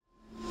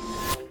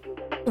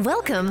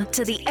Welcome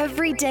to the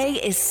Every Day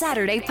is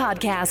Saturday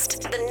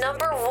podcast, the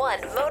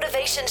 #1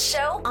 motivation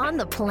show on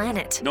the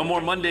planet. No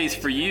more Mondays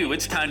for you.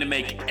 It's time to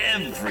make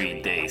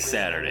every day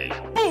Saturday.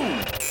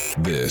 Boom!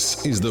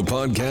 This is the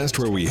podcast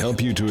where we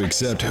help you to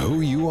accept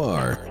who you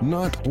are,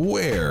 not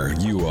where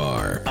you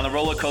are. On the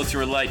roller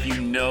coaster of life,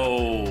 you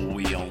know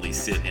we only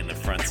sit in the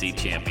front seat,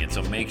 champion.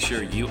 So make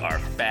sure you are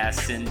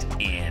fastened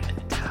in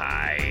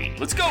tight.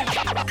 Let's go!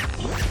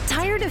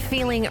 Tired of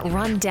feeling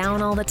run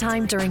down all the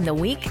time during the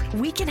week?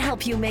 We can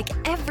help you make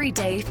every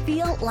day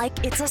feel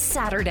like it's a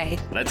Saturday.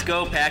 Let's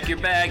go. Pack your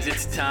bags.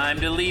 It's time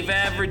to leave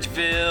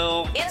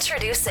Averageville.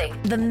 Introducing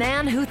the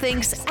man who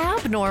thinks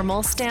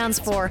abnormal stands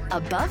for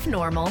above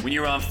normal. When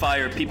you're on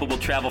fire, people will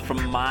travel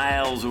from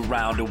miles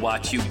around to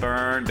watch you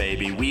burn,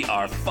 baby. We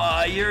are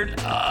fired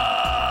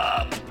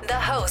up. The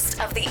host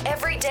of the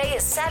Every Day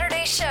is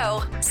Saturday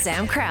show,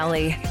 Sam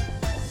Crowley.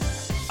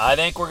 I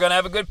think we're going to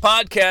have a good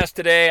podcast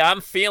today.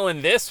 I'm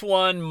feeling this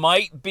one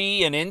might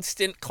be an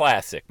instant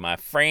classic, my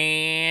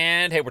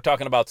friend. Hey, we're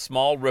talking about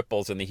small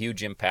ripples and the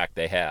huge impact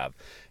they have.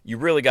 You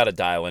really got to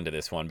dial into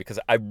this one because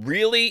I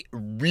really,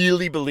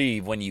 really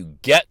believe when you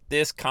get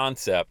this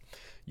concept,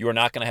 you are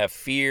not going to have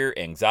fear,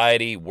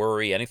 anxiety,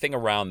 worry, anything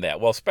around that.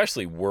 Well,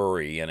 especially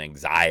worry and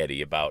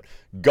anxiety about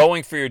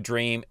going for your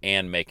dream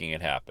and making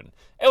it happen.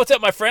 Hey, what's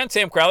up, my friend?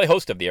 Sam Crowley,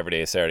 host of the Every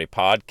Day is Saturday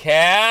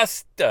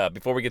podcast.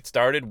 Before we get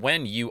started,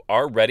 when you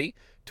are ready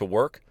to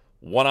work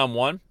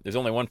one-on-one, there's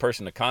only one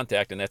person to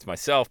contact, and that's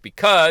myself,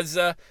 because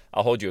I'll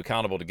hold you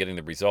accountable to getting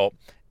the result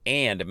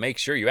and to make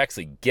sure you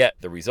actually get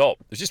the result.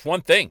 There's just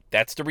one thing.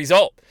 That's the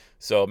result.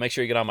 So make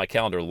sure you get on my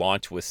calendar,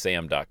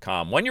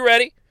 launchwithsam.com. When you're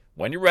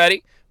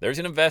ready, there's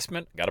an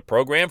investment. Got a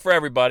program for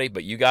everybody,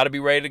 but you got to be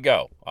ready to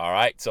go. All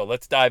right, so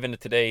let's dive into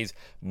today's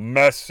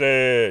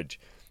message.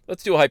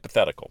 Let's do a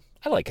hypothetical.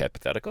 I like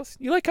hypotheticals.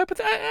 You like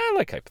hypotheticals? I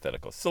like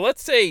hypotheticals. So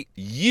let's say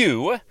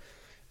you,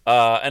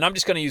 and I'm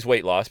just going to use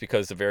weight loss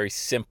because it's a very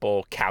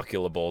simple,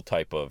 calculable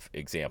type of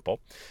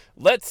example.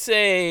 Let's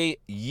say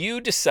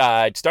you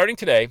decide, starting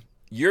today,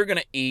 you're going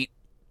to eat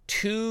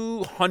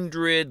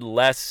 200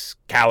 less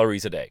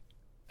calories a day.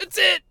 That's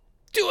it.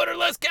 200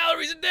 less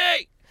calories a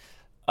day.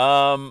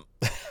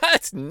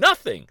 That's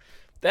nothing.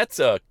 That's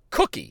a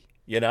cookie,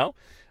 you know?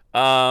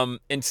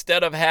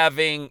 Instead of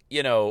having,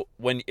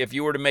 if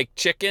you were to make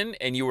chicken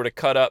and you were to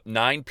cut up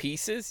 9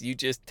 pieces, you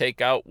just take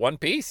out 1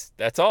 piece.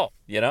 That's all,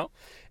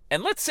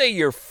 And let's say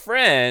your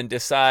friend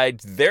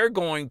decides they're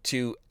going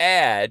to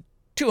add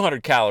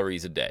 200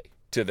 calories a day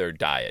to their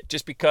diet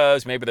just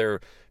because maybe they're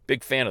a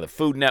big fan of the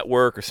Food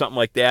Network or something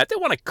like that. They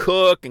want to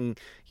cook and,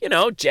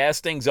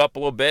 jazz things up a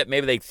little bit.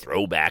 Maybe they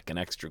throw back an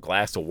extra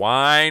glass of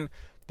wine.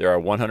 There are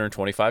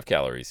 125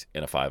 calories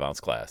in a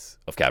 5-ounce glass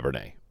of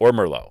Cabernet or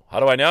Merlot.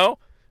 How do I know?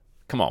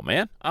 Come on,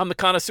 man. I'm the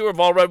connoisseur of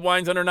all red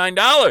wines under $9.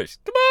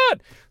 Come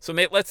on. So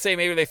let's say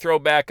maybe they throw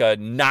back a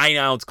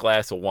 9-ounce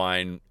glass of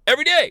wine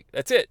every day.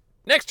 That's it.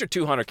 An extra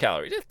 200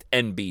 calories. It's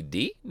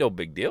NBD. No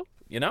big deal,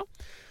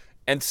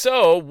 And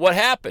so what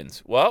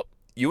happens? Well,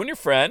 you and your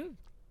friend,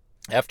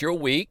 after a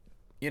week,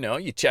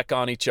 you check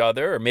on each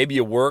other, or maybe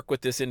you work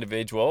with this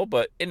individual,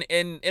 but in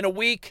a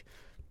week,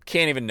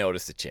 can't even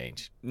notice the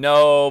change.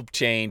 No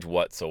change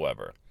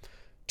whatsoever.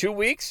 2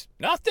 weeks,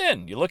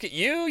 nothing. You look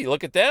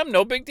at them,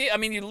 no big deal. I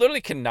mean, you literally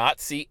cannot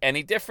see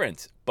any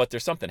difference, but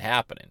there's something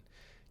happening.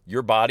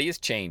 Your body is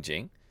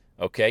changing,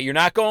 okay? You're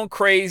not going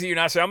crazy. You're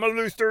not saying, I'm going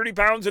to lose 30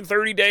 pounds in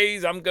 30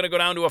 days. I'm going to go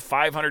down to a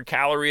 500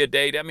 calorie a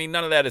day. I mean,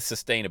 none of that is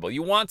sustainable.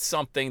 You want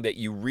something that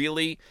you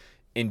really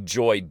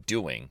enjoy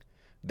doing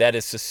that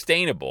is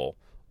sustainable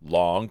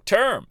long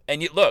term.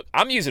 And look,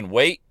 I'm using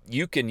weight.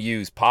 You can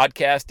use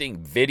podcasting,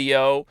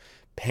 video,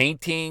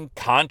 painting,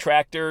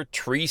 contractor,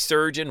 tree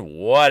surgeon,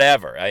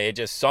 whatever. It's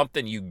just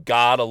something you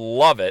gotta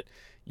love it.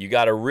 You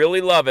gotta really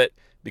love it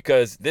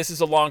because this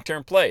is a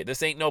long-term play.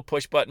 This ain't no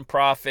push-button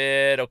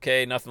profit,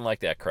 okay? Nothing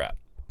like that crap.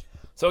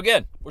 So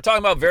again, we're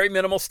talking about very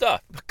minimal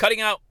stuff. Cutting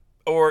out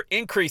or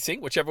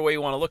increasing, whichever way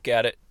you want to look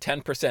at it,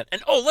 10%.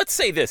 And let's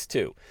say this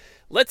too.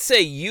 Let's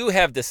say you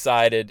have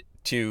decided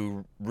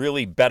to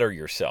really better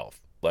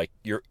yourself, like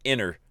your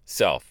inner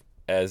self,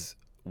 as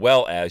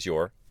well as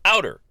your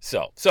outer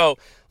self. So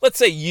let's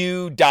say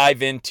you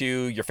dive into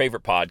your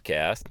favorite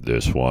podcast,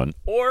 this one,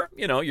 or,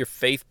 you're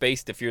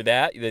faith-based if you're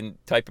that then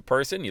type of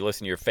person. You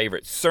listen to your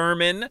favorite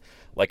sermon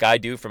like I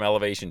do from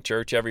Elevation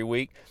Church every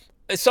week.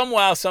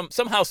 Somehow,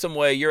 some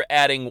way, you're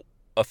adding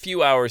a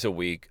few hours a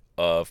week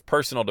of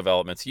personal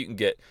development so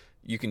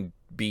you can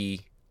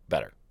be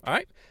better. All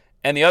right.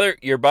 And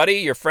your buddy,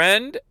 your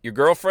friend, your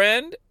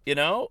girlfriend,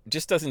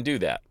 just doesn't do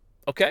that.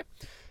 Okay.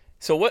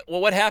 So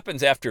what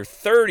happens after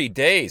 30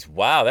 days?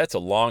 Wow, that's a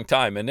long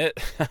time, isn't it?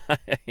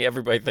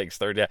 Everybody thinks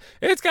 30 days.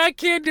 This guy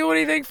can't do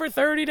anything for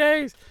 30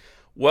 days.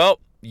 Well,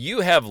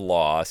 you have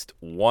lost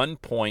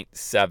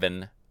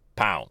 1.7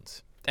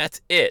 pounds.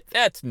 That's it.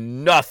 That's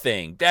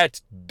nothing.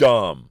 That's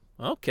dumb.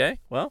 Okay,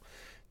 well,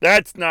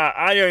 that's not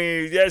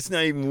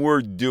even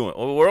worth doing.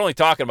 Well, we're only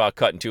talking about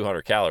cutting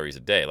 200 calories a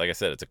day. Like I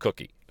said, it's a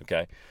cookie,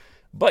 okay?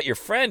 But your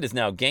friend has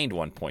now gained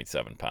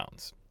 1.7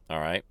 pounds,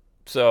 all right?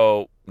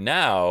 So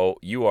now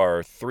you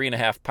are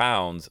 3.5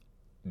 pounds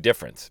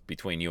difference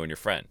between you and your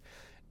friend.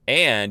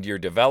 And you're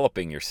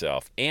developing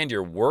yourself, and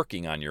you're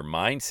working on your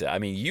mindset. I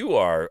mean, you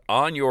are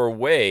on your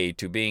way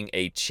to being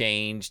a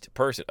changed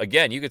person.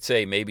 Again, you could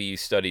say maybe you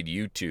studied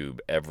YouTube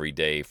every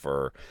day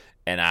for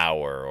an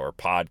hour, or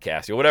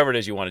podcast, or whatever it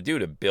is you want to do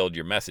to build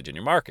your message in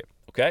your market,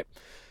 okay?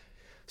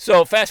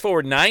 So fast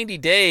forward 90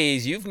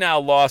 days, you've now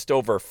lost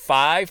over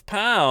 5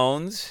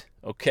 pounds,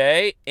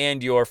 okay?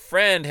 And your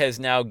friend has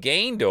now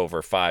gained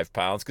over 5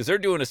 pounds because they're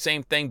doing the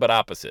same thing but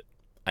opposite.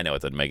 I know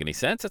it doesn't make any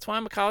sense. That's why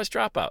I'm a college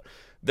dropout.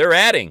 They're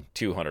adding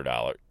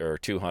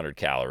 $200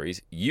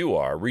 calories. You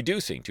are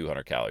reducing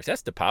 200 calories.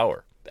 That's the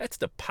power. That's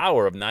the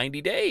power of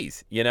 90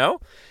 days, you know?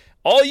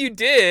 All you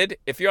did,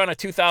 if you're on a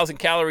 2,000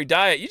 calorie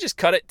diet, you just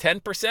cut it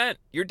 10%.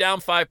 You're down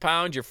 5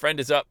 pounds. Your friend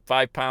is up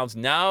 5 pounds.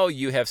 Now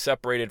you have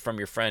separated from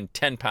your friend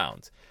 10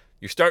 pounds.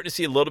 You're starting to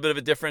see a little bit of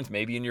a difference,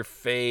 maybe in your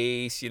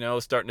face, you know,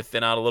 starting to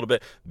thin out a little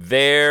bit.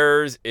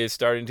 Theirs is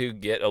starting to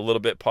get a little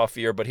bit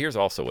puffier, but here's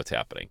also what's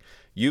happening.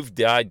 You've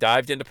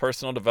dived into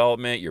personal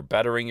development. You're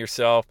bettering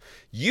yourself.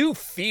 You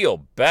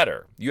feel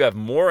better. You have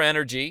more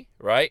energy,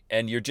 right?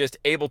 And you're just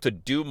able to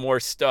do more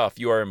stuff.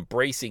 You are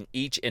embracing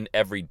each and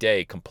every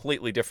day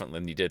completely different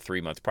than you did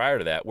 3 months prior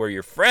to that, where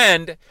your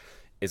friend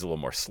is a little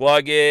more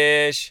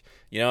sluggish.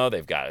 You know,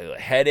 they've got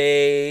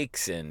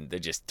headaches and they're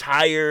just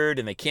tired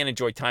and they can't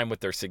enjoy time with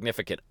their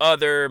significant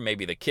other.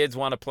 Maybe the kids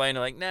want to play and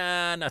they're like,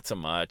 nah, not so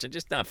much. I'm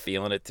just not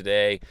feeling it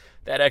today.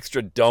 That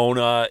extra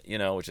donut, you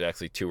know, which is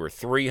actually 200 or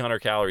 300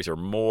 calories or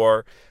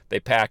more they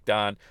packed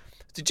on.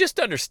 So just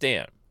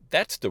understand,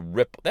 that's the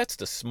ripple. That's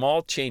the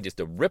small changes,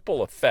 the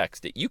ripple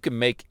effects that you can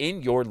make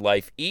in your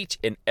life each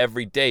and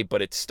every day.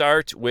 But it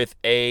starts with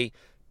a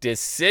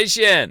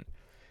decision.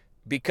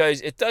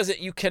 Because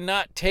you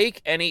cannot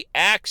take any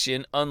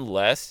action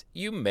unless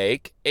you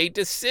make a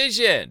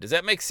decision. Does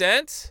that make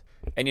sense?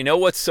 And you know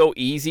what's so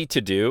easy to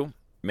do?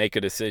 Make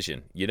a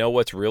decision. You know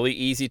what's really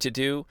easy to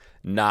do?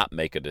 Not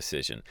make a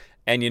decision.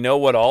 And you know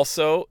what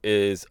also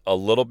is a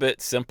little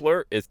bit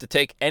simpler? Is to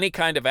take any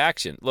kind of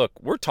action. Look,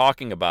 we're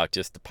talking about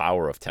just the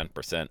power of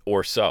 10%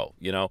 or so,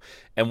 you know?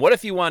 And what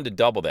if you wanted to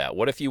double that?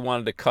 What if you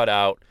wanted to cut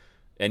out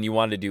and you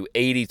wanted to do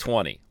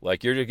 80-20?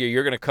 Like you're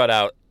going to cut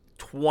out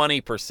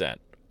 20%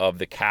 of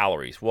the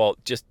calories. Well,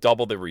 just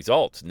double the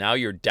results. Now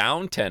you're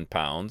down 10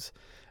 pounds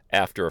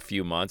after a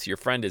few months. Your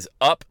friend is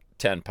up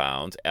 10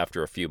 pounds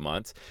after a few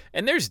months.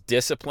 And there's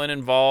discipline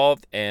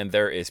involved, and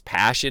there is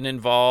passion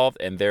involved,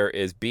 and there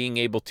is being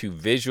able to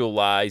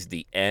visualize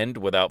the end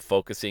without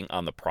focusing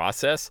on the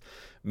process,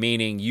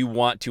 meaning you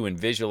want to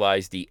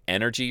visualize the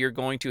energy you're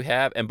going to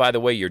have. And by the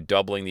way, you're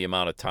doubling the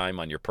amount of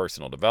time on your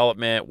personal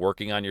development,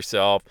 working on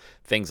yourself,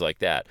 things like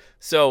that.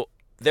 So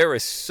there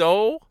is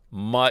so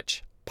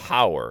much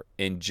power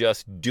in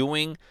just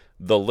doing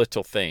the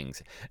little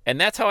things. And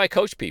that's how I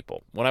coach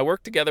people. When I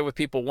work together with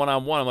people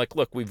one-on-one, I'm like,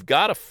 look, we've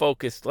got to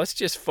focus. Let's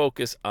just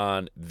focus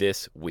on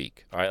this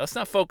week. All right, let's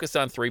not focus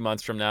on 3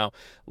 months from now.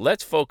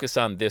 Let's focus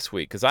on this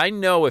week. Because I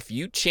know if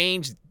you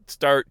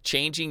start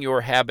changing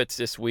your habits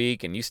this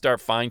week, and you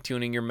start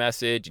fine-tuning your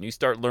message, and you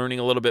start learning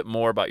a little bit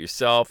more about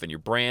yourself and your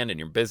brand and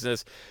your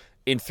business,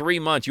 in 3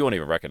 months, you won't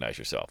even recognize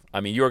yourself. I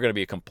mean, you're going to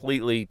be a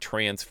completely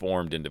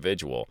transformed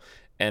individual.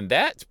 And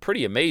that's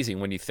pretty amazing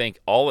when you think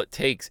all it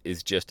takes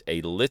is just a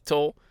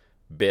little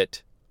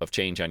bit of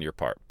change on your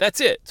part.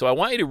 That's it. So I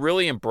want you to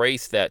really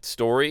embrace that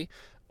story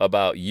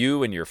about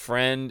you and your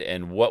friend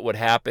and what would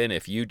happen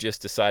if you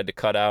just decide to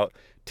cut out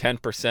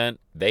 10%.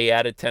 They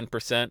added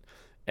 10%.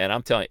 And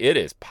I'm telling you, it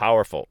is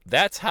powerful.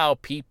 That's how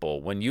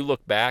people, when you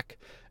look back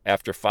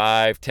after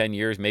 5-10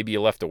 years, maybe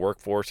you left the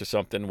workforce or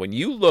something, when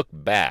you look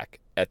back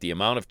at the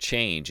amount of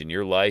change in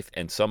your life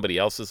and somebody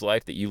else's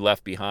life that you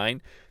left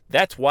behind,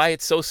 that's why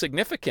it's so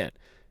significant.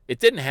 It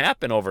didn't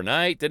happen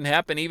overnight, didn't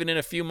happen even in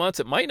a few months.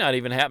 It might not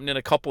even happen in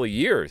a couple of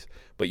years.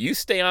 But you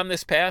stay on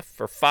this path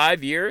for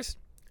 5 years,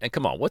 and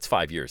come on, what's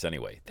 5 years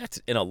anyway?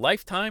 That's in a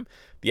lifetime.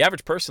 The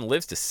average person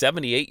lives to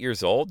 78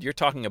 years old. You're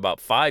talking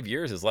about 5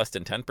 years is less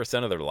than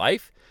 10% of their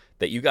life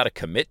that you got to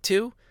commit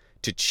to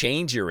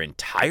change your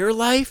entire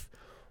life?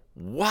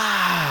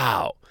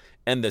 Wow.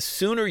 And the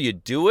sooner you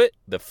do it,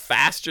 the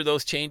faster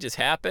those changes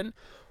happen.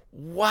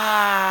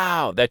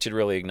 Wow, that should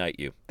really ignite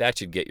you. That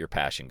should get your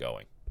passion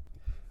going.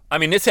 I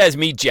mean, this has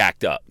me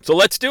jacked up. So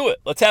let's do it.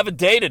 Let's have a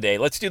day today.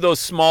 Let's do those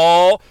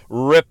small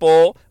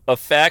ripple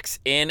effects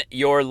in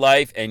your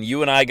life. And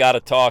you and I got to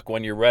talk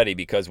when you're ready,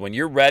 because when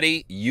you're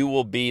ready, you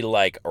will be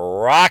like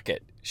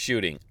rocket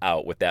shooting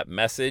out with that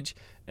message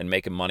and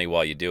making money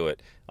while you do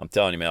it. I'm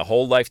telling you, man, a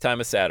whole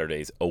lifetime of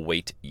Saturdays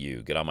await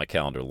you. Get on my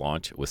calendar,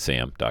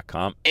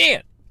 launchwithsam.com,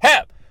 and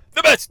have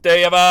the best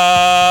day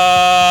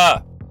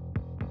ever.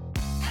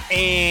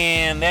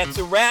 And that's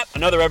a wrap.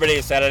 Another Everyday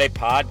Saturday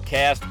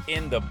podcast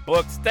in the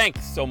books.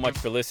 Thanks so much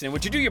for listening.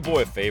 Would you do your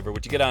boy a favor?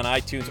 Would you get on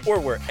iTunes or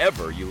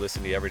wherever you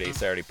listen to the Everyday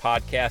Saturday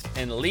podcast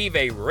and leave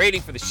a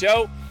rating for the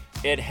show?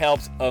 It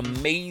helps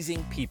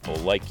amazing people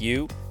like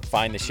you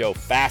find the show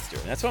faster.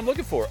 And that's what I'm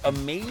looking for,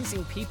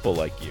 amazing people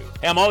like you.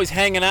 Hey, I'm always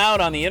hanging out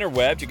on the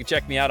interwebs. You can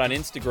check me out on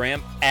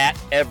Instagram at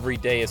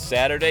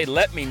EveryDayIsSaturday.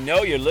 Let me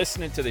know you're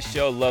listening to the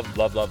show.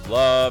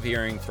 Love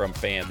hearing from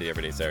fans of the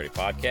Everyday Saturday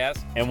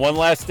podcast. And one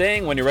last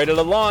thing, when you're ready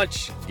to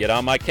launch, get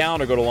on my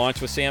calendar, go to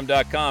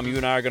launchwithsam.com. You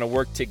and I are going to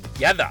work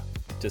together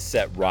to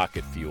set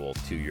rocket fuel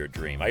to your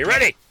dream. Are you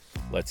ready?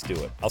 Let's do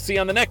it. I'll see you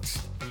on the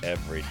next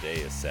Every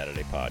Day is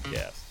Saturday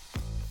podcast.